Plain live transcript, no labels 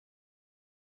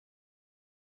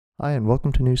Hi, and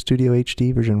welcome to new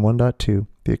studio.HD version 1.2,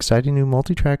 the exciting new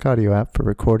multi-track audio app for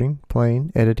recording,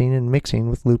 playing, editing, and mixing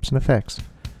with loops and effects.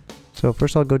 So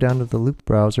first I'll go down to the loop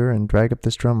browser and drag up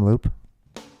this drum loop.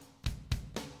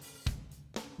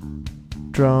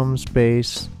 Drums,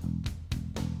 bass,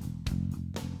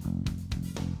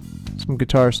 some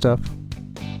guitar stuff.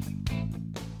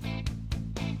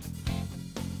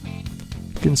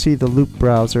 You can see the loop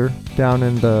browser down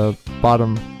in the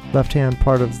bottom left-hand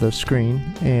part of the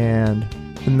screen, and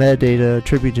the metadata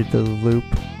attributed to the loop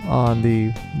on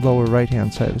the lower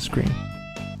right-hand side of the screen.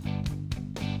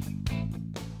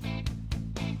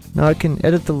 Now I can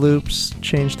edit the loops,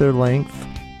 change their length,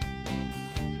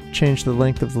 change the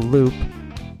length of the loop,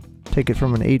 take it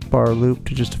from an 8-bar loop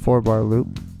to just a 4-bar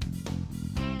loop.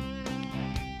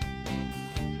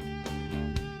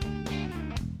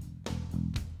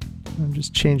 I'm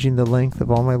just changing the length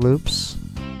of all my loops.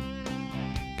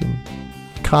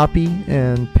 Copy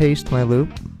and paste my loop.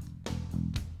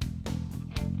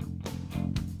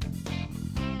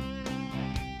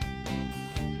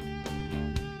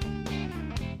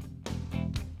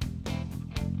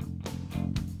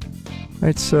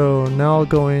 Alright, so now I'll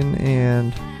go in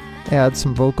and add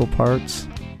some vocal parts,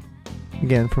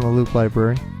 again from a loop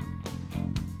library.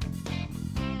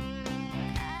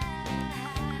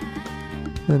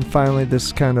 Then finally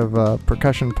this kind of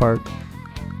percussion part.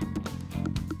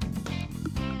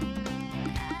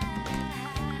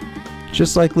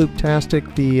 Just like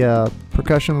Looptastic, the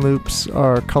percussion loops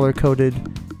are color-coded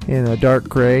in a dark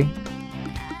gray.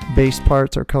 Bass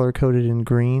parts are color-coded in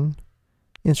green.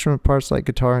 Instrument parts like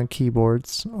guitar and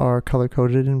keyboards are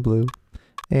color-coded in blue.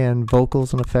 And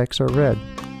vocals and effects are red.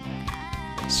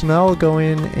 So now I'll go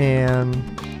in and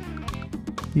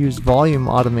use volume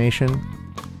automation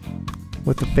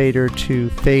with the fader to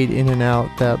fade in and out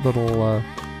that little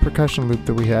percussion loop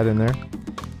that we had in there.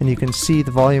 And you can see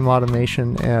the volume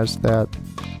automation as that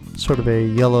sort of a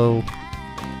yellow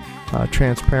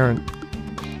transparent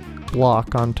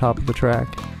block on top of the track.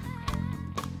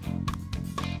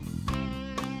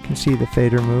 You can see the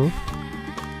fader move.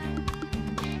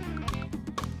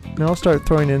 Now I'll start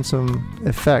throwing in some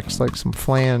effects like some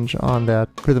flange on that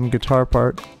rhythm guitar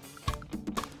part.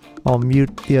 I'll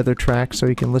mute the other track so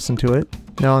you can listen to it.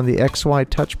 Now on the XY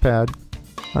touchpad,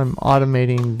 I'm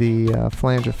automating the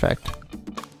flange effect.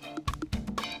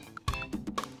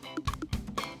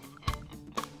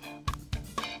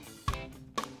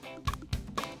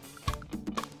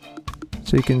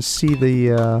 So you can see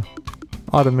the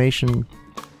automation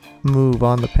move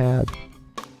on the pad.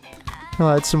 I'll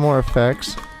add some more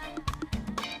effects.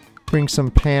 Bring some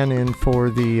pan in for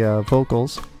the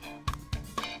vocals.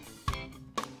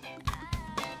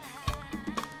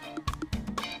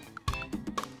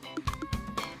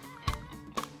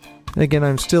 And again,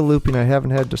 I'm still looping. I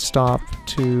haven't had to stop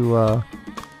to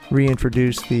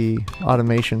reintroduce the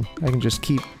automation. I can just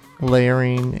keep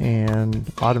layering and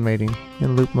automating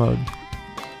in loop mode.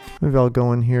 Maybe I'll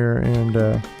go in here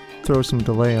and throw some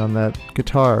delay on that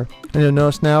guitar. And you'll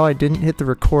notice now I didn't hit the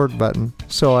record button,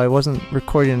 so I wasn't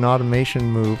recording an automation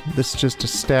move. This is just a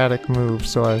static move.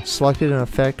 So I selected an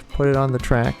effect, put it on the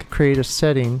track, create a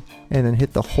setting, and then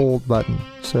hit the hold button.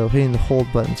 So hitting the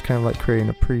hold button is kind of like creating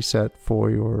a preset for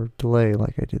your delay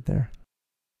like I did there.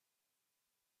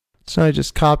 So I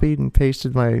just copied and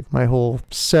pasted my whole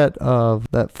set of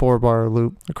that 4-bar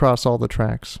loop across all the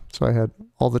tracks. So I had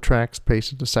all the tracks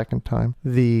pasted the second time.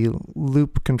 The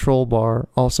loop control bar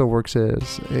also works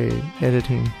as an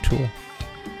editing tool.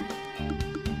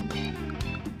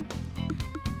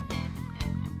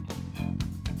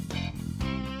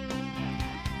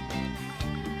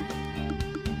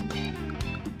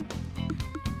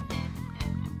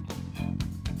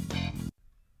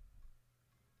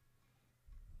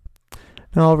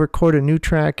 Now I'll record a new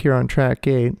track here on track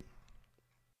 8.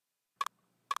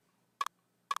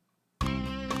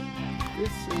 This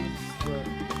is the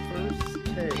first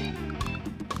take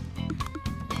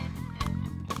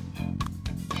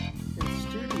in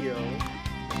studio.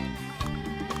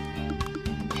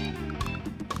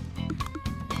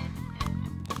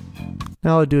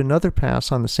 Now I'll do another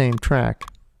pass on the same track.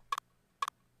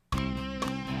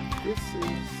 This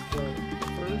is the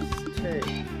first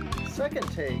take. Second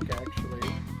take, actually.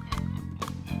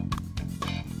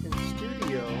 In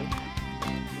studio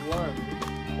 1.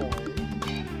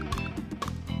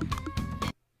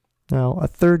 Now a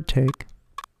third take.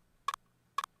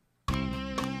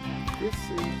 This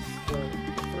is the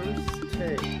first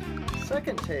take.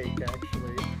 Second take,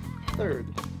 actually. Third.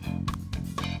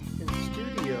 In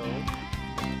studio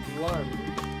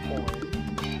 1.2.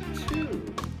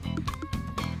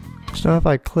 So now if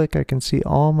I click, I can see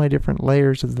all my different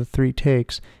layers of the 3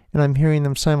 takes, and I'm hearing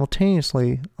them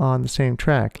simultaneously on the same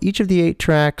track. Each of the 8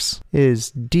 tracks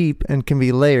is deep and can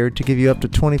be layered to give you up to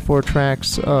 24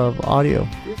 tracks of audio.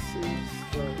 This is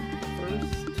the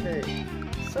first take.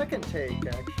 Second take,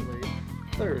 actually.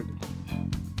 Third.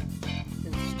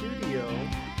 In studio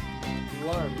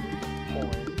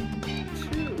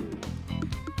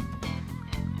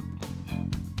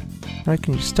 1.2. I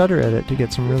can stutter edit to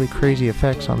get some really crazy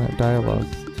effects on that dialogue.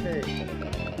 Take.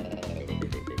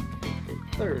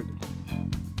 Third.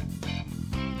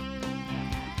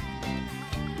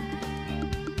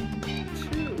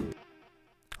 Two.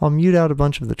 I'll mute out a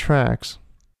bunch of the tracks.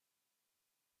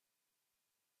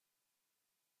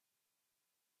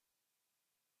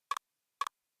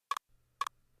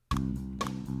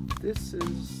 This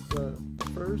is the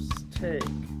first take.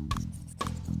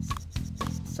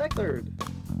 Third.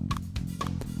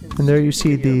 And there you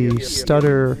see the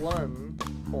stutter 1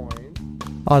 point.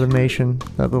 automation,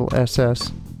 that little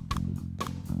SS,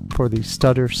 for the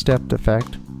stutter stepped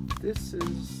effect. This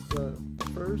is the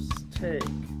first take.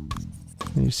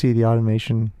 And you see the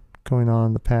automation going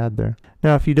on the pad there.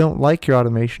 Now if you don't like your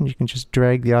automation, you can just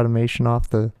drag the automation off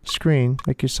the screen,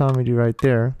 like you saw me do right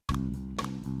there,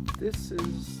 This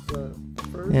is the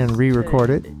first and re-record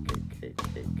it.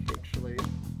 Actually,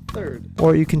 third.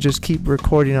 Or you can just keep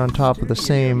recording on top of the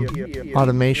same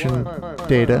automation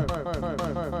data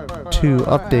to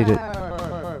update it.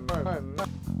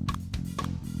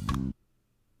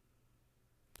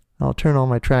 I'll turn all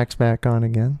my tracks back on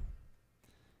again.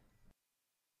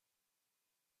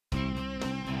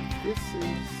 This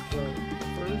is the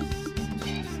first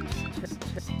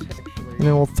And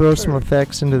then we'll throw some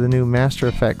effects into the new Master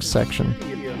Effects section.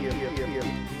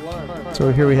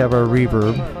 So here we have our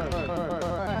reverb.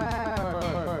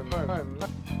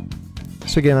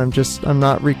 So again, I'm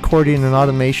not recording an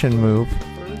automation move.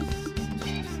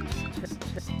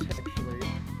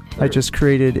 I just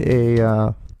created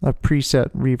a preset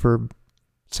reverb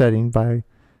setting by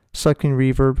selecting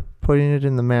reverb, putting it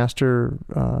in the master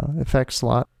effects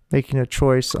slot, making a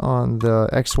choice on the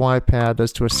XY pad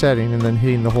as to a setting, and then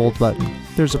hitting the hold button.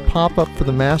 There's a pop-up for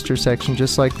the master section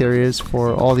just like there is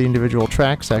for all the individual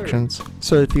track sections.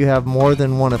 So if you have more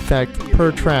than one effect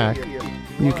per track,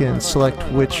 you can select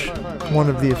which one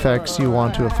of the effects you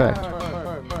want to affect.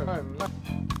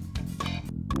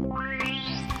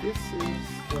 This is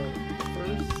the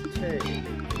first take.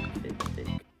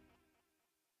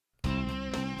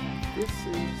 This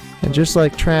is And just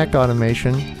like track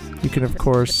automation, you can of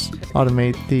course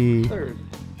automate the third.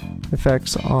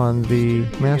 effects on the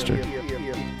master.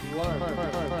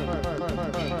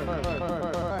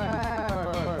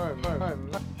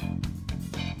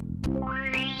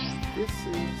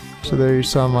 So there you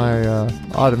saw my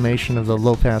automation of the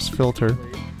low pass filter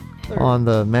on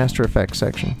the Master Effects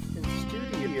section.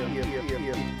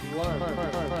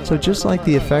 So just like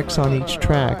the effects on each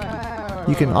track,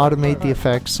 you can automate the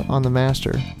effects on the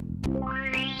master.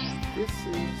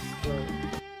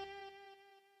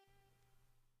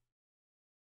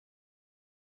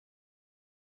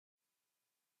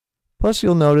 Plus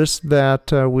you'll notice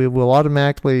that we will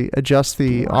automatically adjust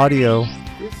the audio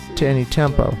to any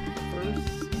tempo.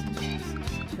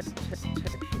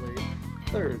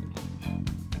 Third.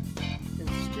 In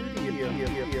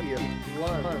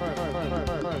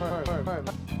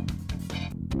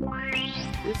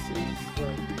This is the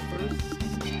first.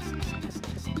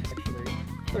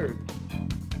 Third.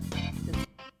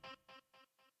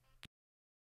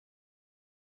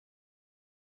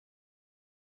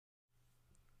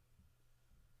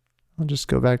 I'll just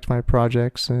go back to my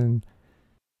projects and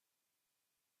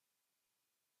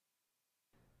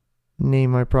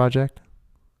name my project.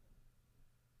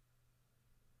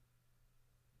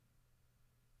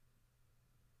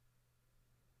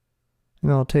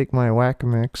 And I'll take my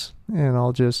Whack-A-Mix and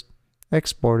I'll just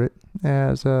export it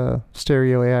as a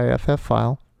stereo AIFF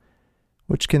file,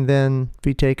 which can then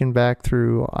be taken back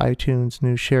through iTunes'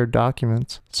 new shared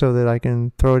documents so that I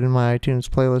can throw it in my iTunes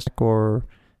playlist or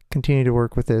continue to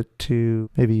work with it to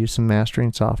maybe use some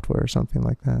mastering software or something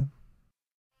like that.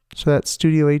 So that's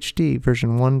Studio HD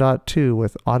version 1.2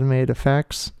 with automated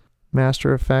effects,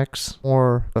 master effects,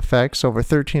 more effects, over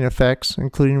 13 effects,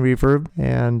 including reverb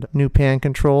and new pan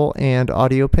control and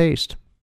audio paste.